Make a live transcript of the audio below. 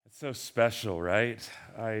So special, right?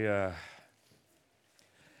 I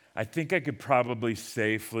think I could probably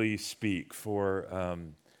safely speak for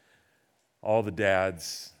all the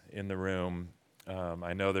dads in the room.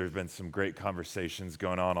 I know there's been some great conversations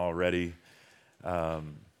going on already. I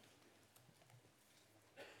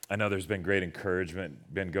know there's been great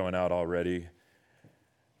encouragement been going out already.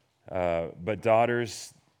 But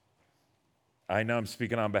daughters, I know I'm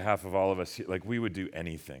speaking on behalf of all of us. Like, we would do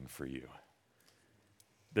anything for you.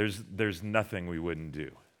 There's nothing we wouldn't do.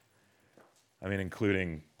 I mean,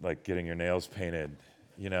 including like getting your nails painted,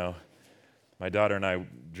 you know. My daughter and I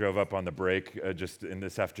drove up on the break just in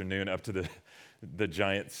this afternoon up to the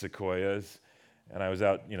giant sequoias, and I was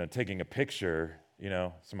out, taking a picture,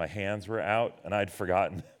 so my hands were out, and I'd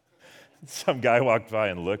forgotten. Some guy walked by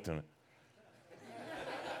and looked,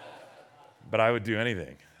 but I would do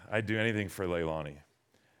anything. I'd do anything for Leilani.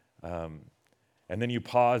 And then you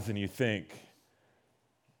pause and you think,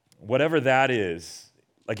 whatever that is,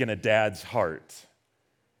 like in a dad's heart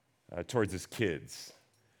towards his kids,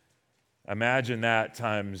 imagine that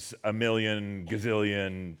times a million,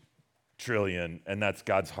 gazillion, trillion, and that's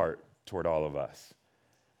God's heart toward all of us.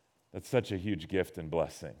 That's such a huge gift and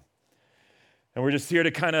blessing. And we're just here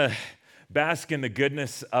to kind of bask in the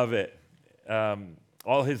goodness of it,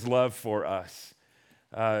 all his love for us.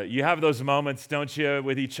 You have those moments, don't you,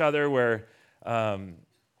 with each other where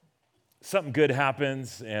something good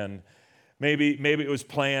happens, and maybe it was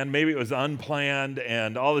planned, maybe it was unplanned,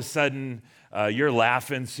 and all of a sudden you're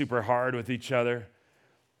laughing super hard with each other.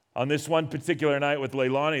 On this one particular night with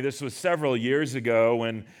Leilani, this was several years ago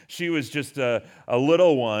when she was just a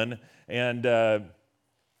little one, and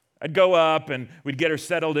I'd go up and we'd get her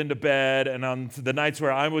settled into bed, and on the nights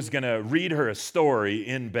where I was going to read her a story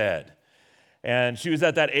in bed, and she was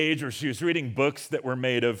at that age where she was reading books that were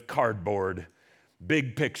made of cardboard,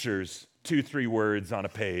 big pictures, 2-3 words on a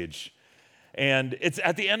page. And it's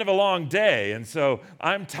at the end of a long day, and so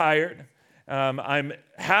I'm tired. I'm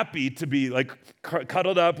happy to be like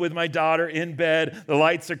cuddled up with my daughter in bed. The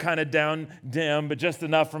lights are kind of down dim, but just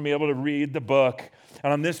enough for me able to read the book.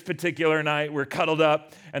 And on this particular night, we're cuddled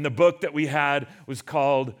up, and the book that we had was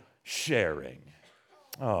called Sharing.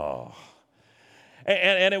 Oh.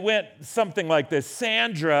 And it went something like this.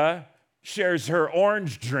 Sandra shares her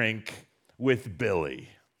orange drink with Billy.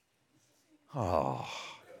 Oh.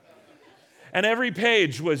 And every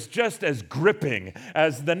page was just as gripping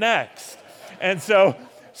as the next. And so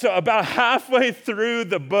about halfway through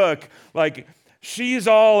the book, like, she's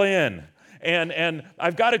all in. And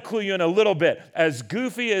I've got to clue you in a little bit. As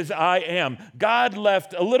goofy as I am, God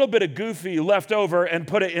left a little bit of goofy left over and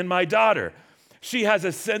put it in my daughter. She has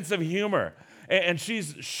a sense of humor, and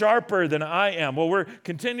she's sharper than I am. Well, we're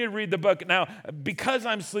continuing to read the book. Now, because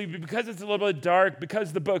I'm sleepy, because it's a little bit dark,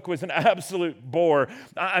 because the book was an absolute bore,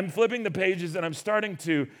 I'm flipping the pages, and I'm starting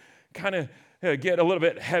to kind of get a little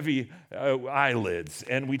bit heavy eyelids.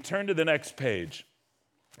 And we turn to the next page.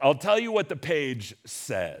 I'll tell you what the page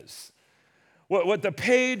says. What the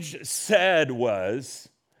page said was,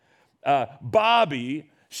 Bobby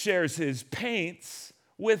shares his paints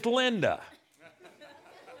with Linda.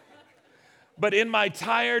 But in my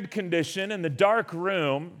tired condition in the dark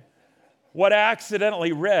room, what I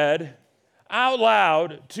accidentally read out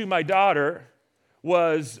loud to my daughter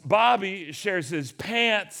was, Bobby shares his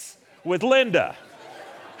pants with Linda.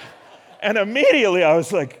 And immediately I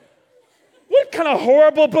was like, what kind of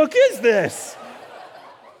horrible book is this?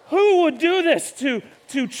 Who would do this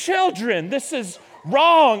to children? This is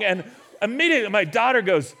wrong. And immediately my daughter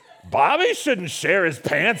goes, Bobby shouldn't share his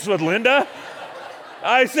pants with Linda.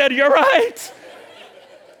 I said, you're right.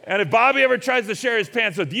 And if Bobby ever tries to share his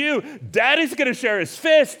pants with you, Daddy's going to share his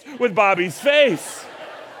fist with Bobby's face.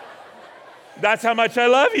 That's how much I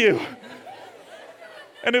love you.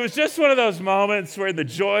 And it was just one of those moments where the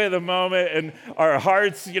joy of the moment and our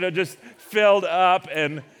hearts, just filled up.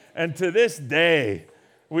 And to this day,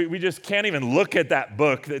 we just can't even look at that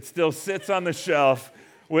book that still sits on the shelf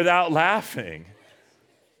without laughing.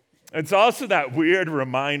 It's also that weird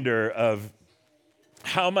reminder of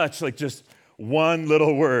how much just one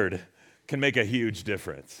little word can make a huge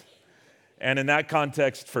difference. And in that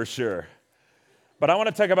context, for sure. But I want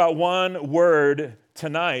to talk about one word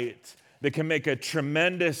tonight that can make a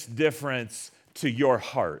tremendous difference to your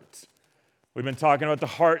heart. We've been talking about the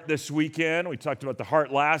heart this weekend. We talked about the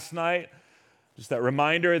heart last night. Just that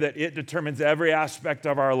reminder that it determines every aspect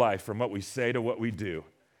of our life, from what we say to what we do.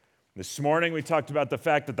 This morning, we talked about the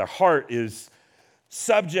fact that the heart is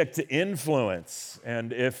subject to influence.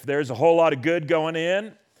 And if there's a whole lot of good going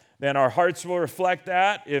in, then our hearts will reflect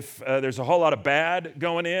that. If there's a whole lot of bad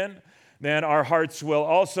going in, then our hearts will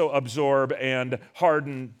also absorb and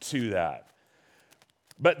harden to that.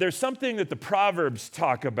 But there's something that the Proverbs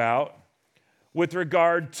talk about with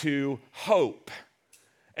regard to hope.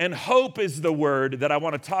 And hope is the word that I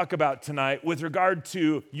want to talk about tonight with regard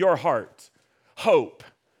to your heart. Hope.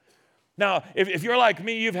 Now, if you're like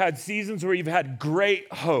me, you've had seasons where you've had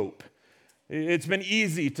great hope. It's been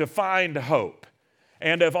easy to find hope.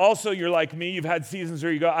 And if also you're like me, you've had seasons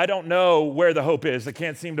where you go, I don't know where the hope is. I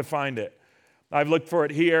can't seem to find it. I've looked for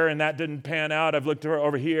it here and that didn't pan out. I've looked for it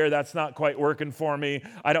over here. That's not quite working for me.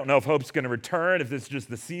 I don't know if hope's going to return, if it's just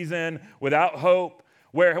the season without hope.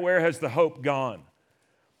 Where has the hope gone?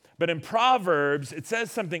 But in Proverbs, it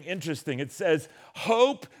says something interesting. It says,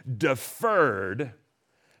 hope deferred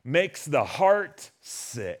makes the heart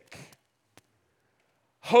sick.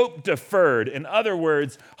 Hope deferred. In other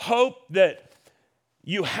words, hope that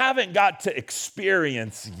you haven't got to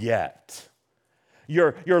experience yet.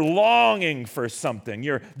 You're longing for something.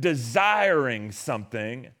 You're desiring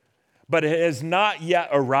something, but it has not yet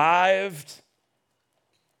arrived.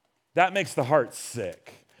 That makes the heart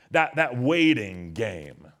sick. That waiting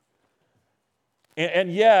game.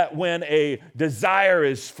 And yet, when a desire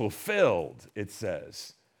is fulfilled, it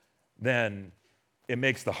says, then it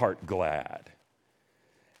makes the heart glad.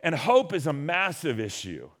 And hope is a massive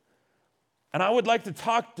issue. And I would like to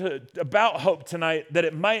talk about hope tonight, that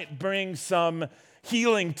it might bring some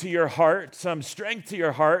healing to your heart, some strength to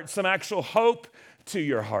your heart, some actual hope to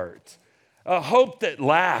your heart. A hope that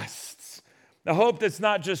lasts. A hope that's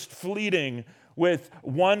not just fleeting with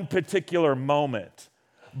one particular moment,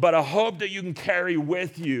 but a hope that you can carry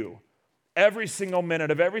with you every single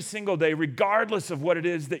minute of every single day, regardless of what it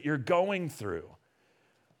is that you're going through.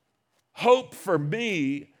 Hope for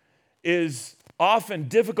me is often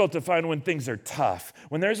difficult to find when things are tough.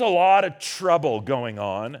 When there's a lot of trouble going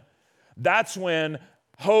on, that's when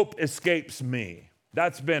hope escapes me.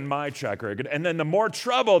 That's been my track record. And then the more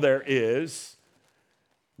trouble there is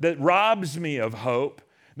that robs me of hope,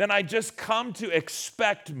 then I just come to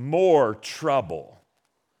expect more trouble.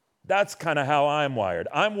 That's kind of how I'm wired.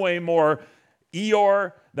 I'm way more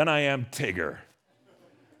Eeyore than I am Tigger.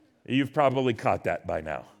 You've probably caught that by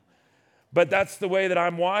now. But that's the way that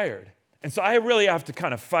I'm wired. And so I really have to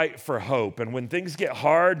kind of fight for hope. And when things get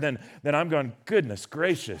hard, then I'm going, goodness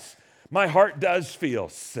gracious, my heart does feel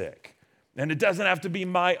sick. And it doesn't have to be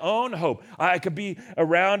my own hope. I could be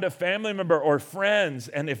around a family member or friends,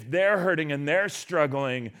 and if they're hurting and they're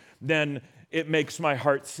struggling, then it makes my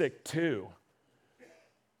heart sick too.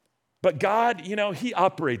 But God, He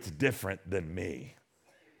operates different than me.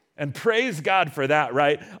 And praise God for that,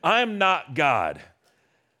 right? I'm not God.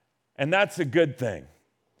 And that's a good thing.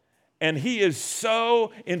 And He is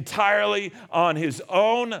so entirely on His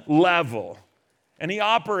own level. And He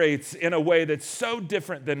operates in a way that's so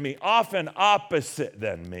different than me, often opposite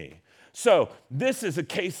than me. So this is a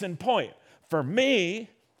case in point. For me,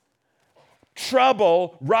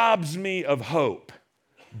 trouble robs me of hope.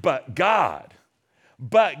 But God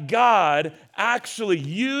actually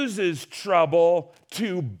uses trouble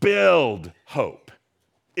to build hope,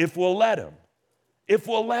 if we'll let Him. If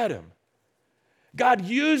we'll let Him. God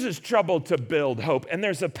uses trouble to build hope. And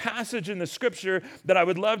there's a passage in the scripture that I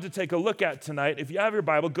would love to take a look at tonight. If you have your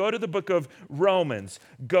Bible, go to the book of Romans.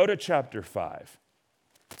 Go to chapter 5.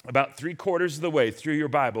 About 3/4 of the way through your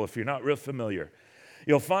Bible, if you're not real familiar.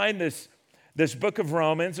 You'll find this book of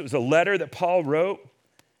Romans. It was a letter that Paul wrote,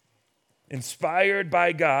 inspired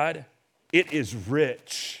by God. It is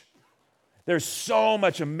rich. There's so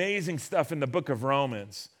much amazing stuff in the book of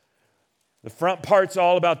Romans. The front part's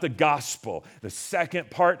all about the gospel. The second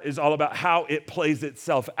part is all about how it plays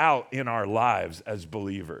itself out in our lives as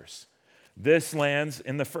believers. This lands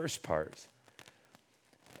in the first part.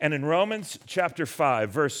 And in Romans chapter 5,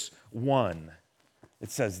 verse 1, it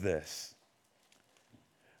says this: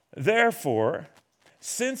 Therefore,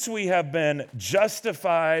 since we have been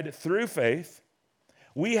justified through faith,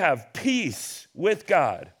 we have peace with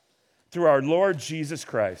God through our Lord Jesus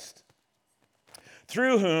Christ,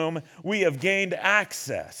 through whom we have gained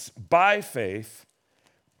access by faith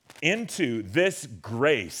into this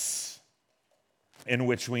grace in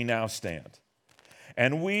which we now stand.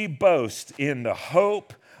 And we boast in the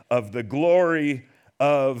hope of the glory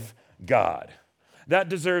of God. That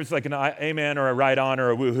deserves like an amen or a right on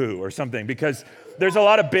or a woohoo or something, because there's a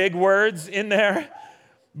lot of big words in there.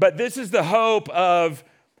 But this is the hope of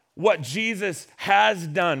what Jesus has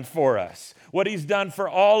done for us, what He's done for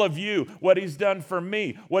all of you, what He's done for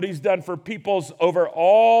me, what He's done for peoples over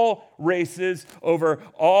all races, over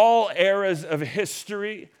all eras of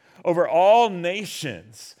history, over all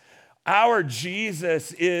nations. Our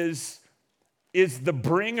Jesus is is the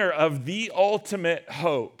bringer of the ultimate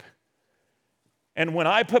hope. And when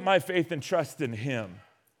I put my faith and trust in him,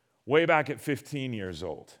 way back at 15 years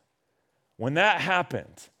old, when that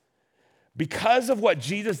happened, because of what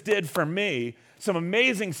Jesus did for me, some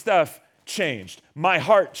amazing stuff changed. My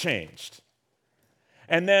heart changed.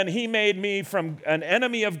 And then he made me from an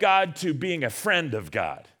enemy of God to being a friend of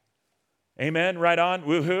God. Amen? Right on?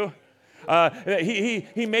 Woohoo.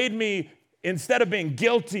 He made me, instead of being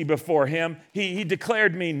guilty before him, he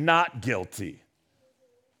declared me not guilty.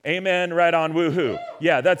 Amen? Right on? Woohoo.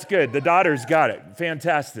 Yeah, that's good. The daughters got it.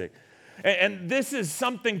 Fantastic. And this is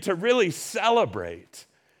something to really celebrate.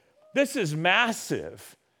 This is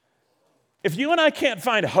massive. If you and I can't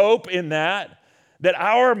find hope in that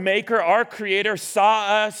our Maker, our Creator,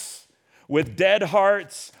 saw us with dead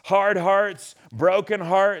hearts, hard hearts, broken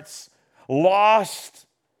hearts, lost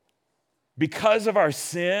because of our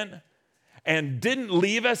sin, and didn't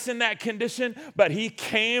leave us in that condition, but he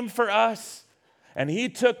came for us, and he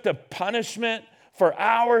took the punishment for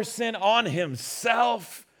our sin on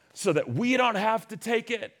himself so that we don't have to take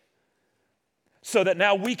it. So that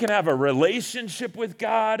now we can have a relationship with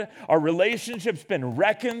God. Our relationship's been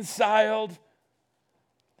reconciled.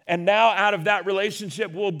 And now out of that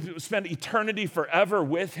relationship, we'll spend eternity forever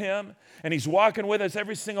with him. And he's walking with us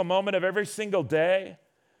every single moment of every single day.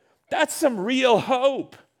 That's some real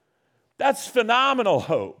hope. That's phenomenal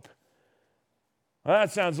hope. Well,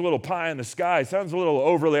 that sounds a little pie in the sky. Sounds a little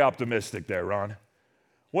overly optimistic there, Ron.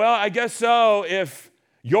 Well, I guess so if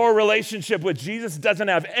your relationship with Jesus doesn't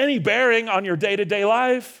have any bearing on your day-to-day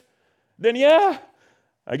life, then yeah,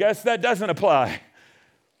 I guess that doesn't apply.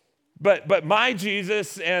 But my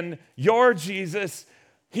Jesus and your Jesus,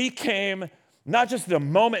 he came not just a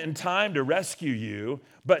moment in time to rescue you,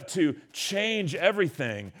 but to change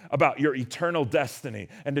everything about your eternal destiny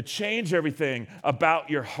and to change everything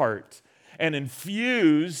about your heart and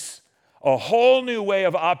infuse a whole new way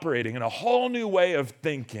of operating and a whole new way of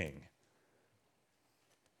thinking.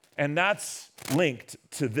 And that's linked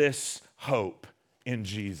to this hope in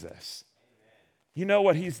Jesus. You know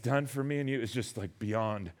what he's done for me and you is just like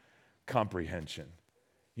beyond comprehension.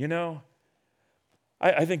 You know,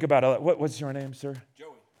 I think about it. What's your name, sir?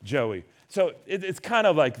 Joey. So it's kind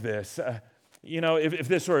of like this. If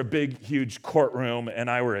this were a big, huge courtroom and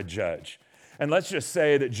I were a judge, and let's just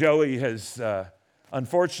say that Joey has,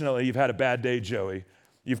 unfortunately, you've had a bad day, Joey.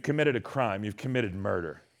 You've committed a crime. You've committed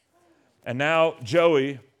murder. And now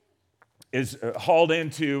Joey is hauled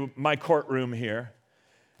into my courtroom here,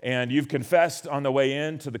 and you've confessed on the way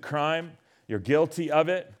in to the crime. You're guilty of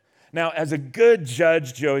it. Now, as a good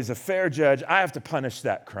judge, Joey's a fair judge, I have to punish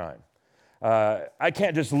that crime. I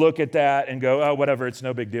can't just look at that and go, oh, whatever, it's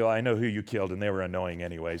no big deal. I know who you killed, and they were annoying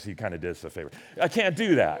anyways. He kind of did us a favor. I can't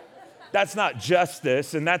do that. That's not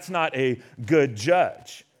justice, and that's not a good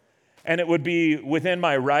judge. And it would be within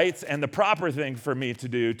my rights and the proper thing for me to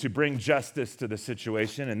do to bring justice to the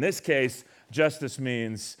situation. In this case, justice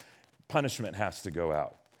means punishment has to go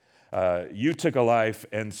out. You took a life,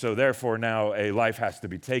 and so therefore now a life has to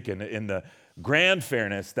be taken. In the grand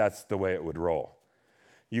fairness, that's the way it would roll.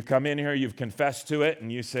 You come in here, you've confessed to it,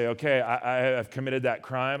 and you say, okay, I have committed that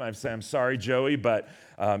crime. I'm sorry, Joey, but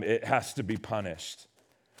it has to be punished.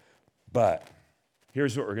 But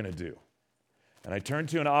here's what we're going to do. And I turn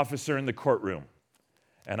to an officer in the courtroom,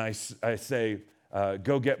 and I say,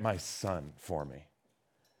 go get my son for me.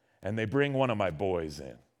 And they bring one of my boys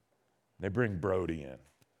in. They bring Brody in.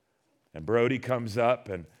 And Brody comes up,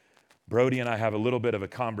 and Brody and I have a little bit of a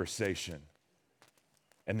conversation.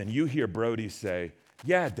 And then you hear Brody say,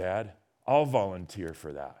 yeah, Dad, I'll volunteer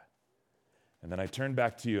for that. And then I turn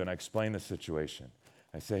back to you, and I explain the situation.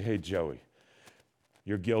 I say, hey, Joey,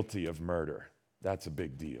 you're guilty of murder. That's a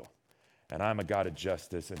big deal. And I'm a God of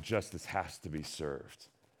justice, and justice has to be served.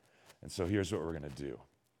 And so here's what we're going to do.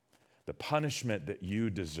 The punishment that you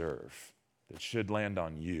deserve, that should land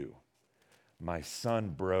on you, my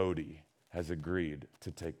son Brody has agreed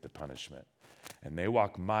to take the punishment. And they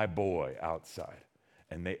walk my boy outside,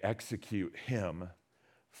 and they execute him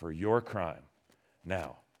for your crime.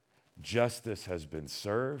 Now, justice has been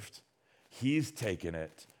served. He's taken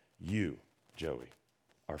it. You, Joey,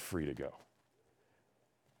 are free to go.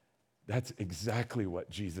 That's exactly what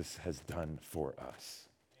Jesus has done for us.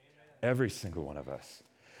 Amen. Every single one of us.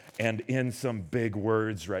 And in some big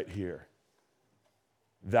words right here,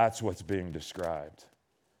 that's what's being described.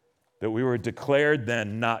 That we were declared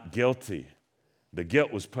then not guilty. The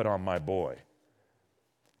guilt was put on my boy.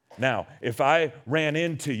 Now, if I ran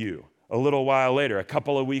into you a little while later, a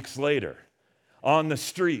couple of weeks later, on the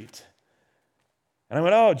street, and I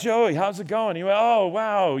went, oh, Joey, how's it going? You went, oh,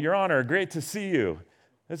 wow, Your Honor, great to see you.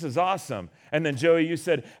 This is awesome. And then Joey, you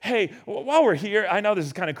said, hey, while we're here, I know this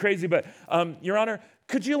is kind of crazy, but Your Honor,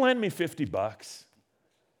 could you lend me $50?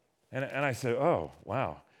 And I said, oh,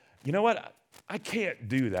 wow. You know what? I can't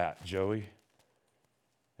do that, Joey.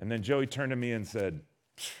 And then Joey turned to me and said,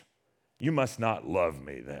 you must not love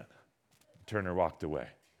me then. Turned and walked away.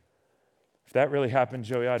 If that really happened,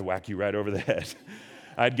 Joey, I'd whack you right over the head.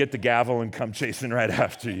 I'd get the gavel and come chasing right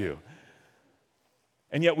after you.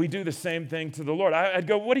 And yet we do the same thing to the Lord. I'd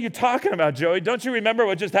go, what are you talking about, Joey? Don't you remember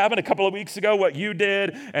what just happened a couple of weeks ago, what you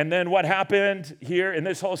did, and then what happened here in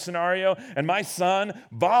this whole scenario? And my son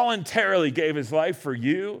voluntarily gave his life for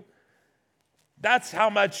you. That's how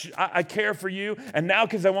much I care for you. And now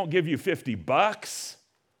because I won't give you $50,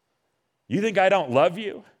 you think I don't love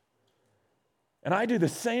you? And I do the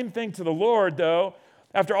same thing to the Lord, though.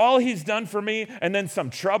 After all he's done for me, and then some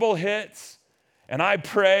trouble hits, and I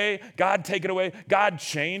pray, God, take it away. God,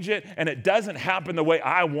 change it. And it doesn't happen the way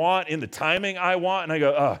I want, in the timing I want. And I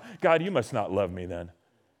go, oh, God, you must not love me then.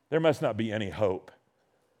 There must not be any hope.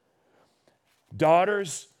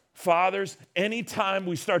 Daughters, fathers, anytime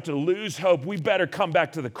we start to lose hope, we better come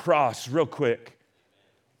back to the cross real quick.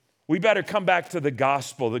 We better come back to the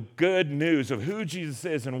gospel, the good news of who Jesus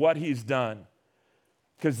is and what he's done.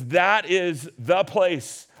 Because that is the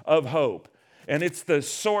place of hope. And it's the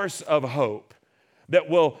source of hope that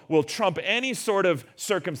will trump any sort of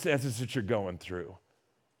circumstances that you're going through.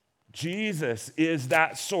 Jesus is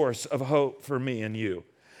that source of hope for me and you.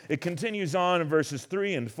 It continues on in verses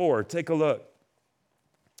 3 and 4. Take a look.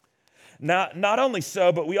 Not only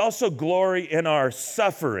so, but we also glory in our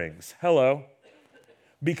sufferings. Hello.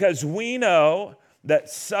 Because we know that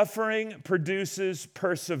suffering produces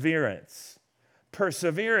perseverance.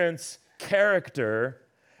 Perseverance, character,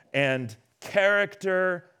 and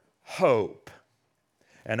character, hope.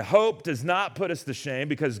 And hope does not put us to shame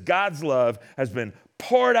because God's love has been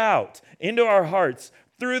poured out into our hearts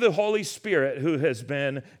through the Holy Spirit who has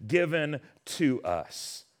been given to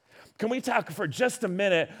us. Can we talk for just a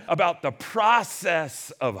minute about the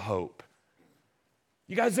process of hope?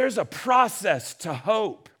 You guys, there's a process to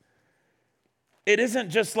hope. It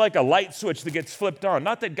isn't just like a light switch that gets flipped on.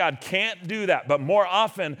 Not that God can't do that, but more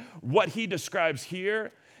often what he describes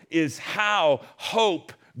here is how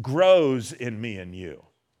hope grows in me and you.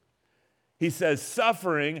 He says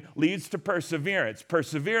suffering leads to perseverance.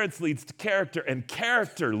 Perseverance leads to character, and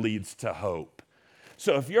character leads to hope.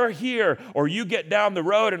 So if you're here or you get down the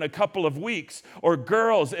road in a couple of weeks, or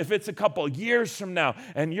girls, if it's a couple of years from now,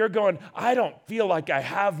 and you're going, I don't feel like I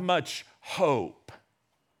have much hope,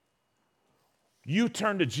 you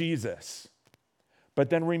turn to Jesus. But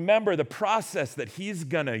then remember the process that he's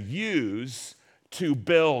going to use to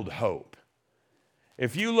build hope.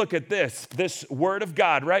 If you look at this word of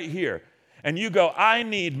God right here, and you go, I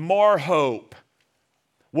need more hope.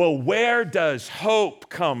 Well, where does hope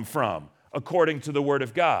come from, according to the word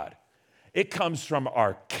of God? It comes from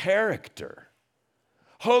our character.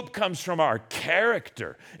 Hope comes from our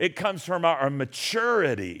character. It comes from our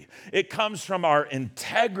maturity. It comes from our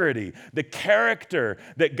integrity, the character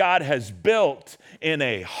that God has built in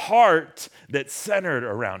a heart that's centered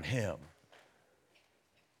around him.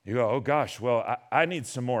 You go, oh gosh, well, I need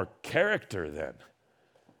some more character then,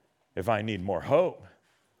 if I need more hope.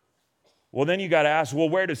 Well, then you got to ask, well,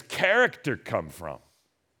 where does character come from?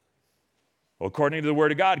 Well, according to the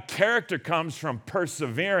Word of God, character comes from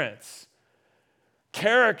perseverance.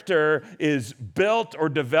 Character is built or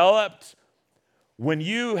developed when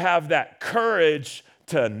you have that courage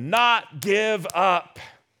to not give up.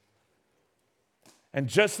 And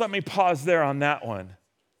just let me pause there on that one.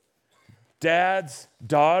 Dads,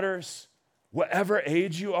 daughters, whatever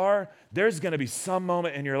age you are, there's going to be some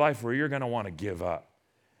moment in your life where you're going to want to give up.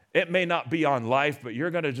 It may not be on life, but you're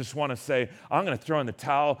going to just want to say, I'm going to throw in the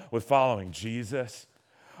towel with following Jesus,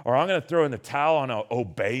 or I'm going to throw in the towel on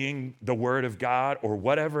obeying the word of God, or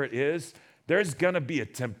whatever it is. There's going to be a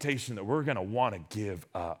temptation that we're going to want to give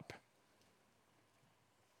up.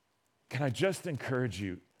 Can I just encourage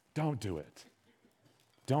you, don't do it.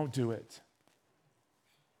 Don't do it.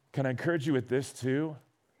 Can I encourage you with this too?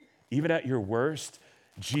 Even at your worst,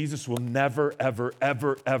 Jesus will never, ever,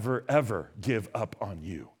 ever, ever, ever give up on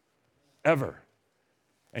you. Ever.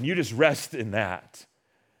 And you just rest in that.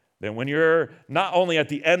 Then when you're not only at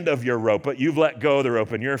the end of your rope, but you've let go of the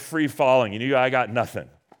rope and you're free falling and you go, I got nothing.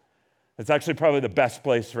 It's actually probably the best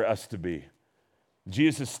place for us to be.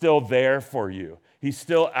 Jesus is still there for you. He's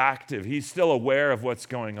still active. He's still aware of what's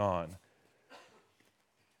going on.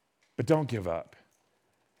 But don't give up.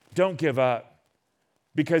 Don't give up.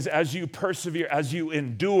 Because as you persevere, as you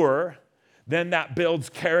endure, then that builds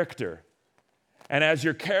character. And as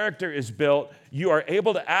your character is built, you are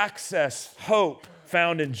able to access hope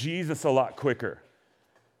found in Jesus a lot quicker.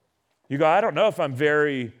 You go, I don't know if I'm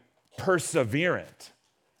very perseverant.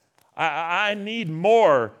 I need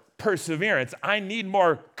more perseverance. I need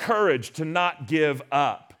more courage to not give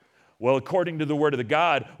up. Well, according to the word of the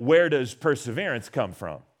God, where does perseverance come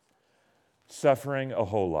from? Suffering a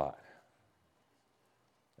whole lot.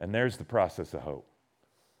 And there's the process of hope.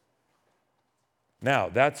 Now,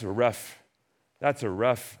 that's a rough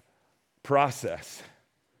process,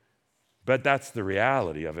 but that's the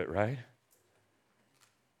reality of it, right?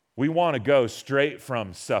 We want to go straight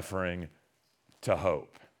from suffering to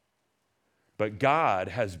hope. But God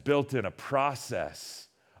has built in a process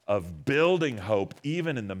of building hope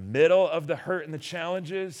even in the middle of the hurt and the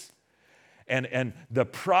challenges. And the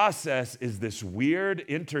process is this weird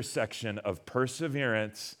intersection of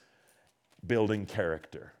perseverance building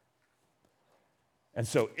character. And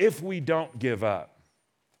so if we don't give up,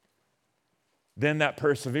 then that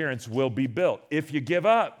perseverance will be built. If you give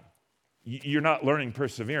up, you're not learning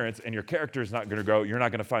perseverance and your character is not going to grow. You're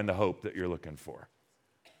not going to find the hope that you're looking for.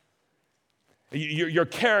 Your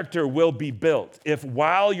character will be built if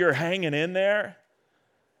while you're hanging in there,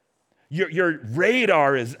 your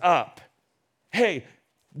radar is up. Hey,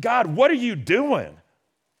 God, what are you doing?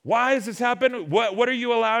 Why has this happened? What are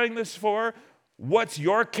you allowing this for? What's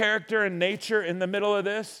your character and nature in the middle of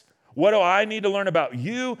this? What do I need to learn about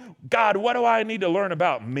you? God, what do I need to learn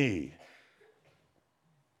about me?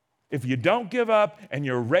 If you don't give up and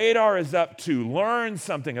your radar is up to learn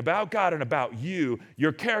something about God and about you,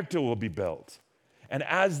 your character will be built. And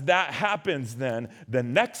as that happens, then, the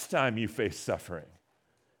next time you face suffering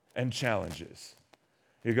and challenges,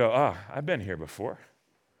 you go, I've been here before.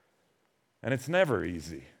 And it's never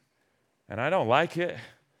easy. And I don't like it.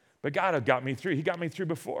 But God had got me through. He got me through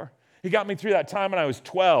before. He got me through that time when I was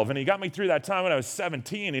 12, and he got me through that time when I was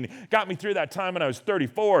 17, and he got me through that time when I was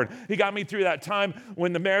 34, and he got me through that time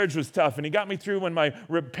when the marriage was tough, and he got me through when my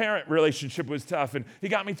parent relationship was tough, and he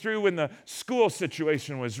got me through when the school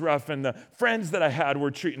situation was rough, and the friends that I had were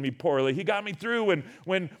treating me poorly. He got me through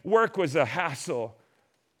when work was a hassle.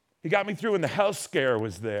 He got me through when the health scare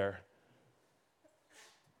was there.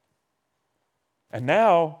 And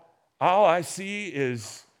now, all I see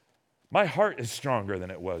is my heart is stronger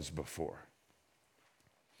than it was before.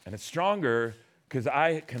 And it's stronger because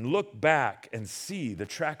I can look back and see the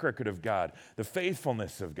track record of God, the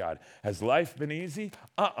faithfulness of God. Has life been easy?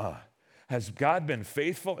 Has God been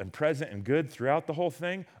faithful and present and good throughout the whole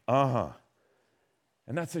thing? And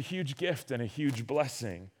that's a huge gift and a huge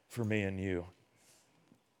blessing for me and you.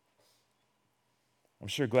 I'm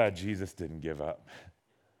sure glad Jesus didn't give up.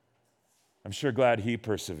 I'm sure glad he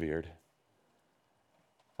persevered.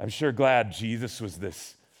 I'm sure glad Jesus was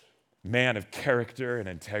this man of character and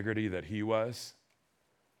integrity that he was.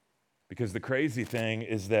 Because the crazy thing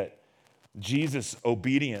is that Jesus'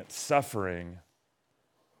 obedient suffering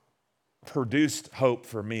produced hope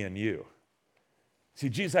for me and you. See,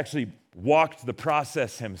 Jesus actually walked the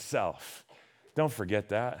process himself. Don't forget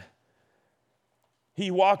that. He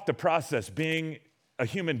walked the process being a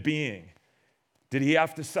human being. Did he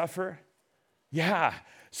have to suffer? Yeah.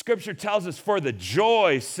 Scripture tells us for the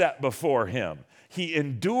joy set before him, he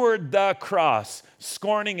endured the cross,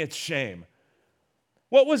 scorning its shame.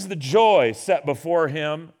 What was the joy set before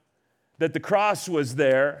him that the cross was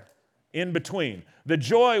there in between? The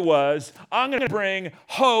joy was, I'm going to bring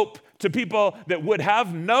hope to people that would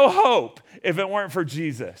have no hope if it weren't for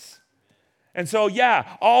Jesus. And so,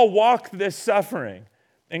 yeah, I'll walk this suffering,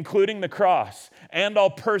 including the cross, and I'll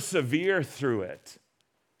persevere through it.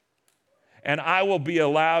 And I will be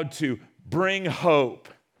allowed to bring hope,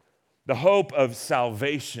 the hope of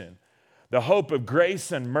salvation, the hope of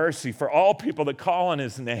grace and mercy for all people that call on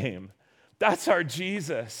his name. That's our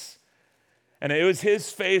Jesus. And it was his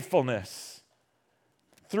faithfulness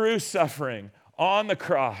through suffering on the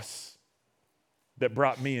cross that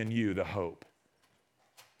brought me and you the hope.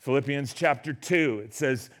 Philippians chapter 2, it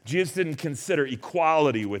says, Jesus didn't consider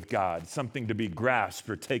equality with God something to be grasped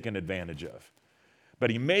or taken advantage of. But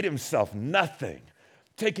he made himself nothing,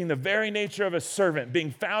 taking the very nature of a servant, being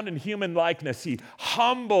found in human likeness. He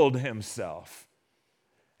humbled himself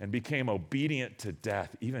and became obedient to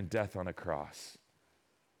death, even death on a cross.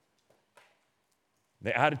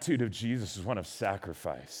 The attitude of Jesus was one of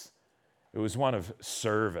sacrifice. It was one of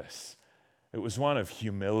service. It was one of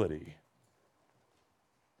humility.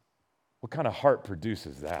 What kind of heart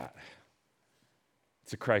produces that?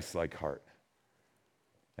 It's a Christ-like heart.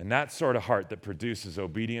 And that sort of heart that produces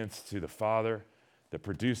obedience to the Father, that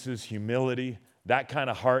produces humility, that kind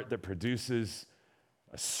of heart that produces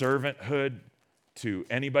a servanthood to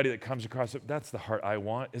anybody that comes across it, that's the heart I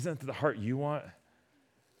want. Isn't it the heart you want?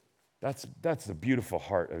 That's the beautiful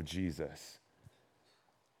heart of Jesus.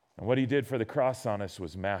 And what he did for the cross on us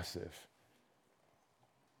was massive.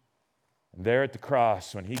 And there at the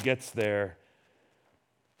cross, when he gets there,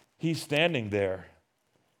 he's standing there,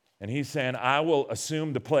 and he's saying, I will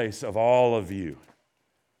assume the place of all of you.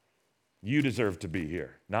 You deserve to be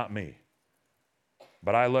here, not me.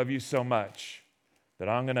 But I love you so much that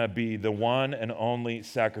I'm going to be the one and only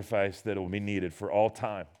sacrifice that will be needed for all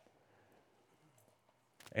time.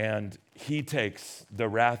 And he takes the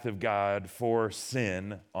wrath of God for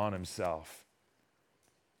sin on himself.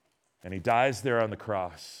 And he dies there on the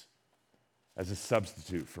cross as a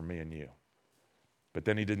substitute for me and you. But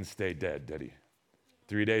then he didn't stay dead, did he?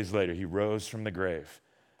 3 days later, he rose from the grave,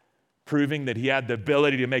 proving that he had the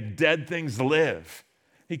ability to make dead things live.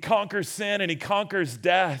 He conquers sin and he conquers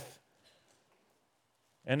death.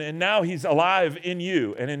 And now he's alive in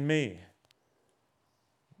you and in me.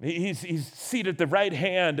 He's seated at the right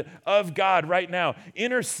hand of God right now,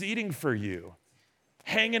 interceding for you,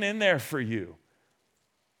 hanging in there for you,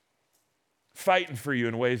 fighting for you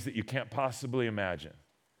in ways that you can't possibly imagine.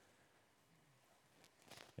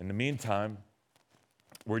 In the meantime,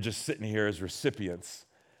 we're just sitting here as recipients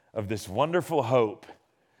of this wonderful hope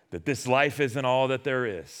that this life isn't all that there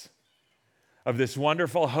is, of this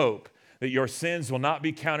wonderful hope that your sins will not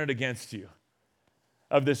be counted against you,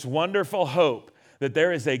 of this wonderful hope that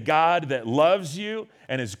there is a God that loves you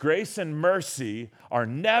and his grace and mercy are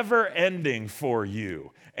never ending for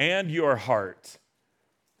you and your heart.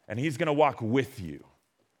 And he's going to walk with you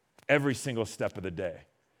every single step of the day.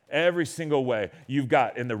 Every single way you've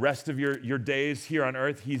got in the rest of your days here on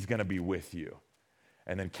earth, he's going to be with you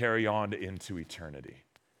and then carry on into eternity.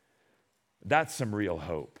 That's some real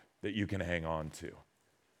hope that you can hang on to.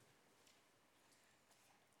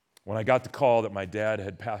 When I got the call that my dad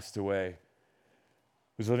had passed away, I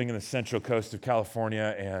was living in the central coast of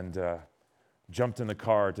California and jumped in the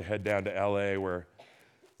car to head down to LA where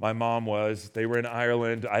my mom was. They were in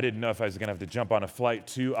Ireland. I didn't know if I was going to have to jump on a flight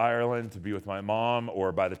to Ireland to be with my mom,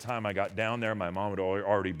 or by the time I got down there, my mom would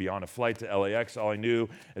already be on a flight to LAX. All I knew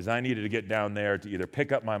is I needed to get down there to either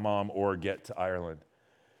pick up my mom or get to Ireland.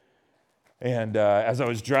 And as I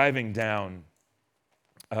was driving down,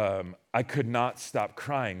 I could not stop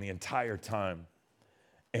crying the entire time.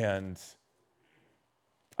 And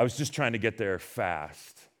I was just trying to get there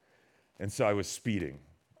fast. And so I was speeding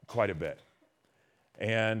quite a bit.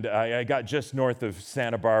 And I got just north of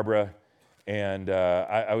Santa Barbara, and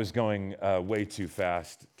I was going way too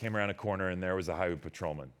fast. Came around a corner, and there was a highway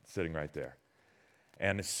patrolman sitting right there.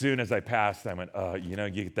 And as soon as I passed, I went, you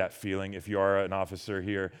get that feeling. If you are an officer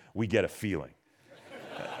here, we get a feeling.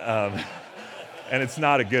 And it's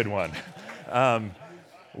not a good one.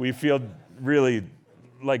 We feel really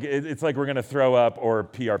like it's like we're going to throw up or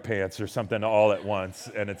pee our pants or something all at once,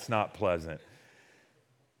 and it's not pleasant.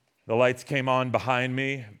 The lights came on behind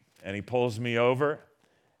me, and he pulls me over,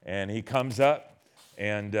 and he comes up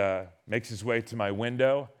and makes his way to my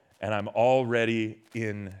window, and I'm already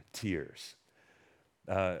in tears.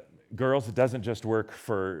 Girls, it doesn't just work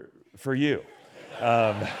for you.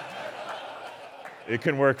 It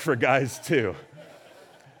can work for guys too.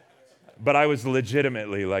 But I was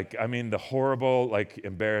legitimately the horrible,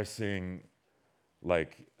 embarrassing,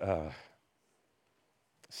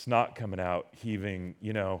 snot coming out, heaving,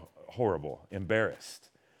 horrible, embarrassed.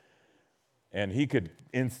 And he could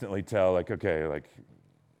instantly tell,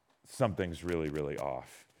 something's really, really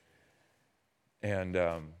off. And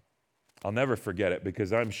I'll never forget it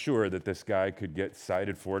because I'm sure that this guy could get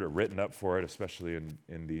cited for it or written up for it, especially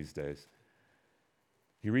in these days.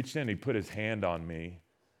 He reached in, he put his hand on me,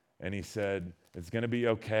 and he said, "It's going to be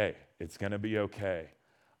okay. It's going to be okay.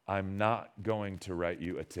 I'm not going to write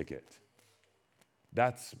you a ticket."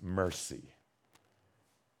 That's mercy.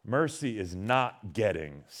 Mercy is not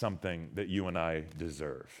getting something that you and I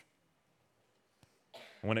deserve.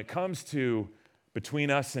 When it comes to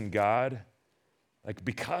between us and God,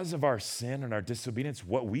 because of our sin and our disobedience,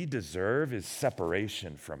 what we deserve is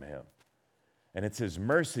separation from him. And it's his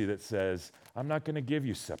mercy that says, I'm not going to give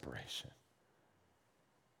you separation.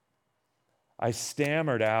 I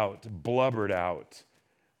stammered out, blubbered out,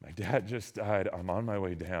 my dad just died. I'm on my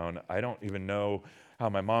way down. I don't even know how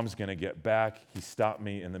my mom's going to get back. He stopped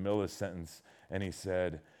me in the middle of the sentence and he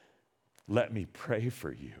said, "Let me pray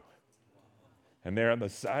for you." And there on the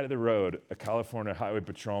side of the road, a California highway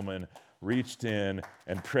patrolman reached in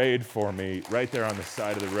and prayed for me right there on the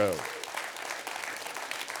side of the road.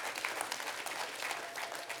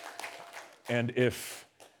 And if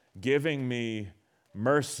giving me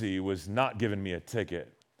mercy was not giving me a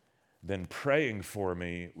ticket, then praying for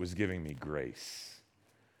me was giving me grace.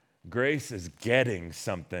 Grace is getting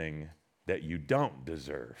something that you don't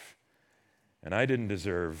deserve. And I didn't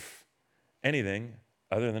deserve anything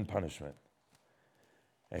other than punishment.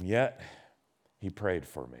 And yet, he prayed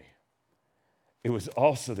for me. It was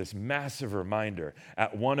also this massive reminder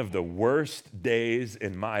at one of the worst days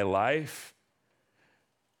in my life.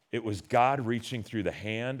 It was God reaching through the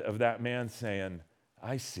hand of that man saying,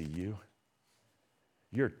 I see you.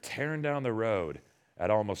 You're tearing down the road at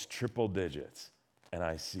almost triple digits, and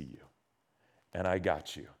I see you, and I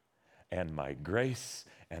got you. And my grace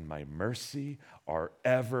and my mercy are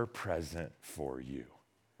ever present for you.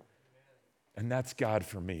 And that's God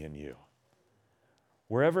for me and you.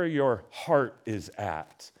 Wherever your heart is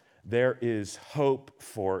at, there is hope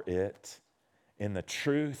for it in the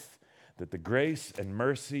truth that the grace and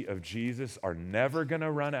mercy of Jesus are never going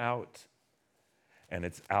to run out. And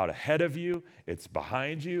it's out ahead of you, it's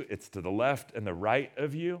behind you, it's to the left and the right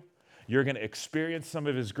of you. You're going to experience some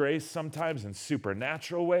of his grace sometimes in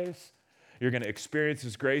supernatural ways. You're going to experience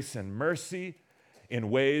his grace and mercy in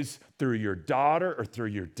ways through your daughter or through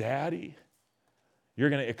your daddy. You're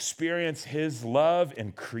going to experience his love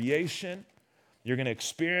in creation. You're going to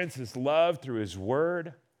experience his love through his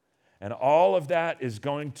word. And all of that is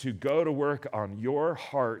going to go to work on your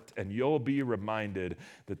heart, and you'll be reminded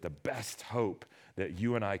that the best hope that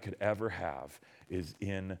you and I could ever have is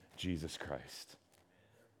in Jesus Christ.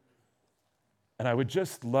 And I would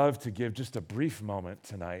just love to give just a brief moment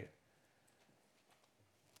tonight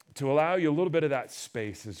to allow you a little bit of that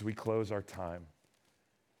space as we close our time.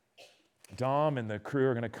 Dom and the crew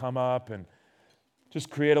are going to come up and just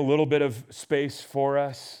create a little bit of space for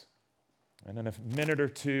us. And in a minute or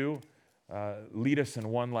two, lead us in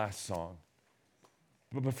one last song.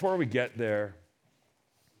 But before we get there,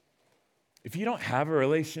 if you don't have a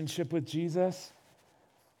relationship with Jesus,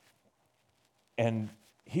 and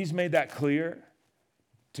he's made that clear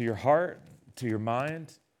to your heart, to your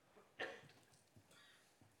mind,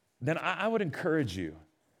 then I would encourage you.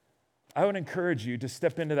 I would encourage you to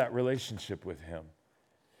step into that relationship with him.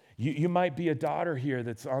 You might be a daughter here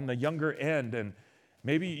that's on the younger end, and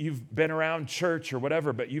maybe you've been around church or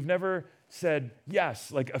whatever, but you've never said,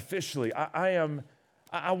 yes, like officially, I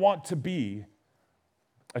want to be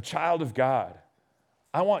a child of God.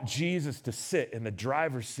 I want Jesus to sit in the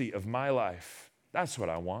driver's seat of my life. That's what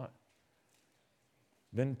I want.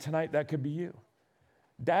 Then tonight, that could be you.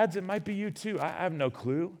 Dads, it might be you too. I have no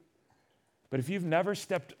clue. But if you've never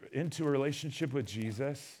stepped into a relationship with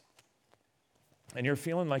Jesus and you're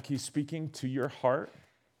feeling like he's speaking to your heart,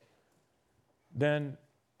 then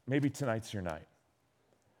maybe tonight's your night.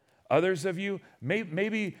 Others of you,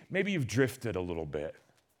 maybe you've drifted a little bit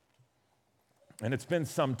and it's been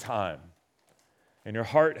some time and your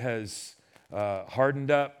heart has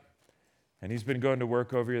hardened up and he's been going to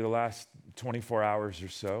work over you the last 24 hours or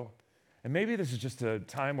so. And maybe this is just a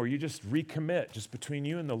time where you just recommit just between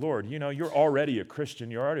you and the Lord. You know, you're already a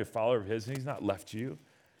Christian. You're already a follower of his, and he's not left you.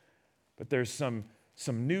 But there's some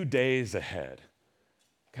new days ahead,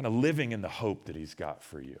 kind of living in the hope that he's got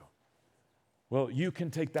for you. Well, you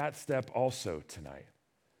can take that step also tonight.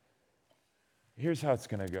 Here's how it's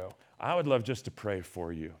going to go. I would love just to pray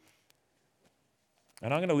for you.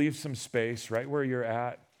 And I'm going to leave some space right where you're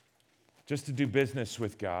at just to do business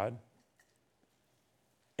with God.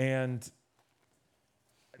 And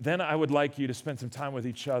then I would like you to spend some time with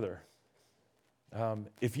each other.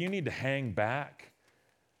 If you need to hang back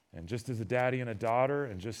and just as a daddy and a daughter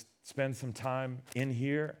and just spend some time in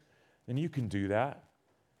here, then you can do that.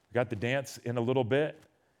 We got the dance in a little bit.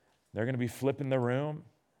 They're going to be flipping the room.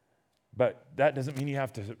 But that doesn't mean you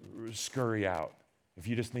have to scurry out if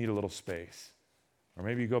you just need a little space. Or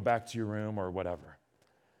maybe you go back to your room or whatever.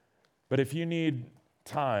 But if you need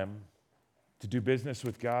time to do business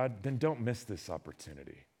with God, then don't miss this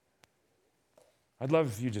opportunity. I'd love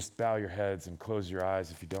if you just bow your heads and close your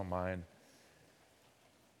eyes if you don't mind.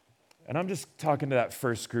 And I'm just talking to that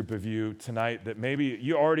first group of you tonight that maybe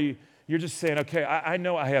you're just saying, okay, I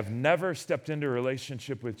know I have never stepped into a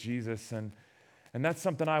relationship with Jesus, and that's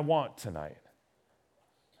something I want tonight.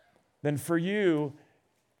 Then for you,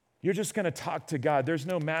 you're just going to talk to God. There's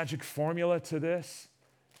no magic formula to this.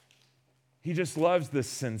 He just loves the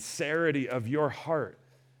sincerity of your heart.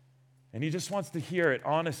 And he just wants to hear it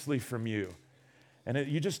honestly from you. And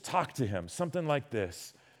you just talk to him, something like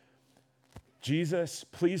this. Jesus,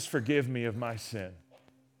 please forgive me of my sin.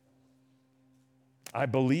 I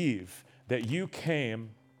believe that you came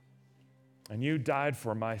and you died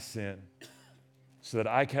for my sin so that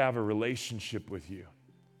I could have a relationship with you.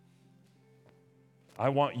 I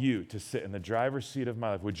want you to sit in the driver's seat of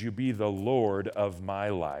my life. Would you be the Lord of my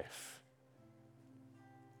life?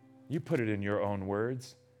 You put it in your own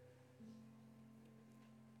words.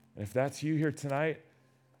 And if that's you here tonight,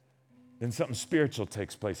 then something spiritual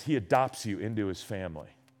takes place. He adopts you into his family.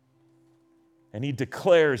 And he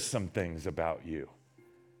declares some things about you.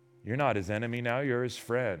 You're not his enemy now, you're his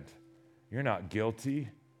friend. You're not guilty.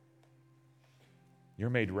 You're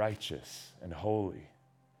made righteous and holy.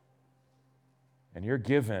 And you're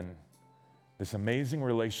given this amazing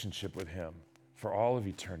relationship with him for all of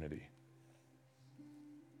eternity.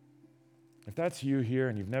 If that's you here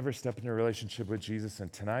and you've never stepped into a relationship with Jesus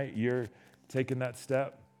and tonight you're taking that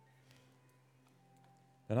step,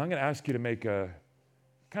 then I'm going to ask you to make a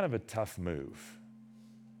kind of a tough move.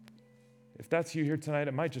 If that's you here tonight,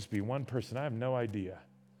 it might just be one person. I have no idea.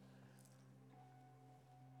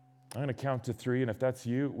 I'm going to count to 3, and if that's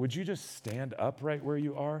you, would you just stand up right where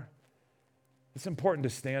you are? It's important to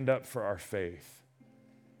stand up for our faith.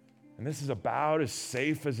 And this is about as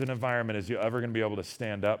safe as an environment as you're ever going to be able to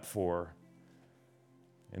stand up for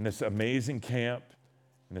in this amazing camp,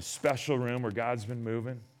 in this special room where God's been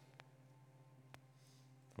moving,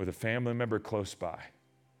 with a family member close by.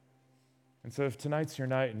 And so if tonight's your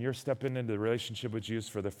night and you're stepping into the relationship with Jesus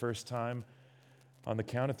for the first time, on the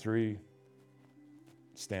count of 3,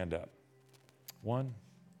 stand up. 1,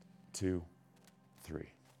 2, 3.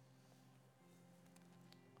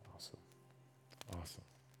 Awesome. Awesome.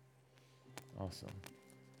 Awesome.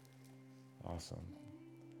 Awesome.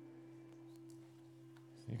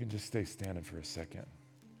 You can just stay standing for a second.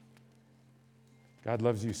 God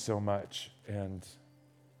loves you so much, and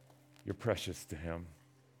you're precious to him.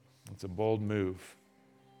 It's a bold move.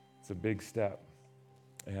 It's a big step.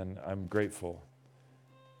 And I'm grateful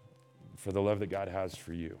for the love that God has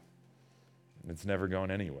for you. And it's never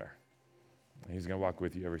going anywhere. And he's going to walk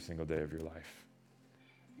with you every single day of your life.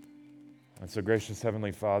 And so, gracious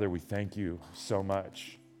Heavenly Father, we thank you so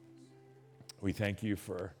much. We thank you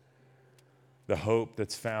for the hope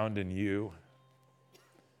that's found in you,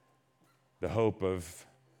 the hope of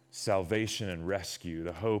salvation and rescue,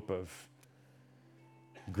 the hope of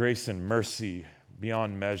grace and mercy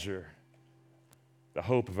beyond measure, the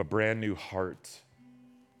hope of a brand new heart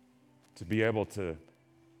to be able to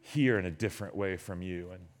hear in a different way from you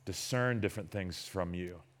and discern different things from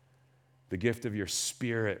you, the gift of your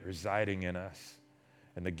Spirit residing in us,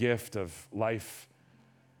 and the gift of life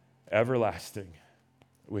everlasting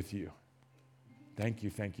with you. Thank you,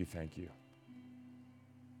 thank you, thank you.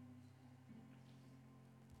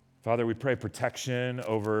 Father, we pray protection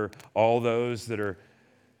over all those that are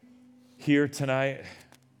here tonight,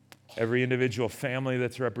 every individual family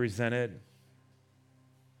that's represented.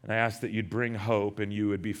 And I ask that you'd bring hope and you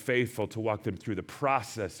would be faithful to walk them through the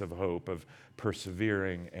process of hope, of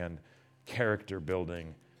persevering and character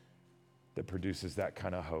building that produces that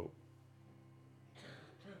kind of hope.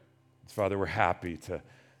 Father, we're happy to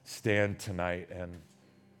stand tonight and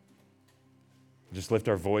just lift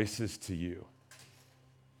our voices to you,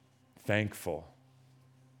 thankful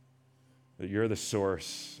that you're the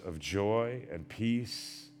source of joy and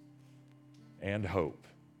peace and hope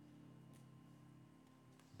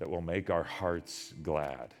that will make our hearts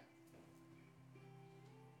glad.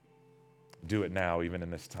 Do it now, even in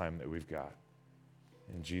this time that we've got.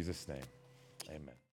 In Jesus' name, amen.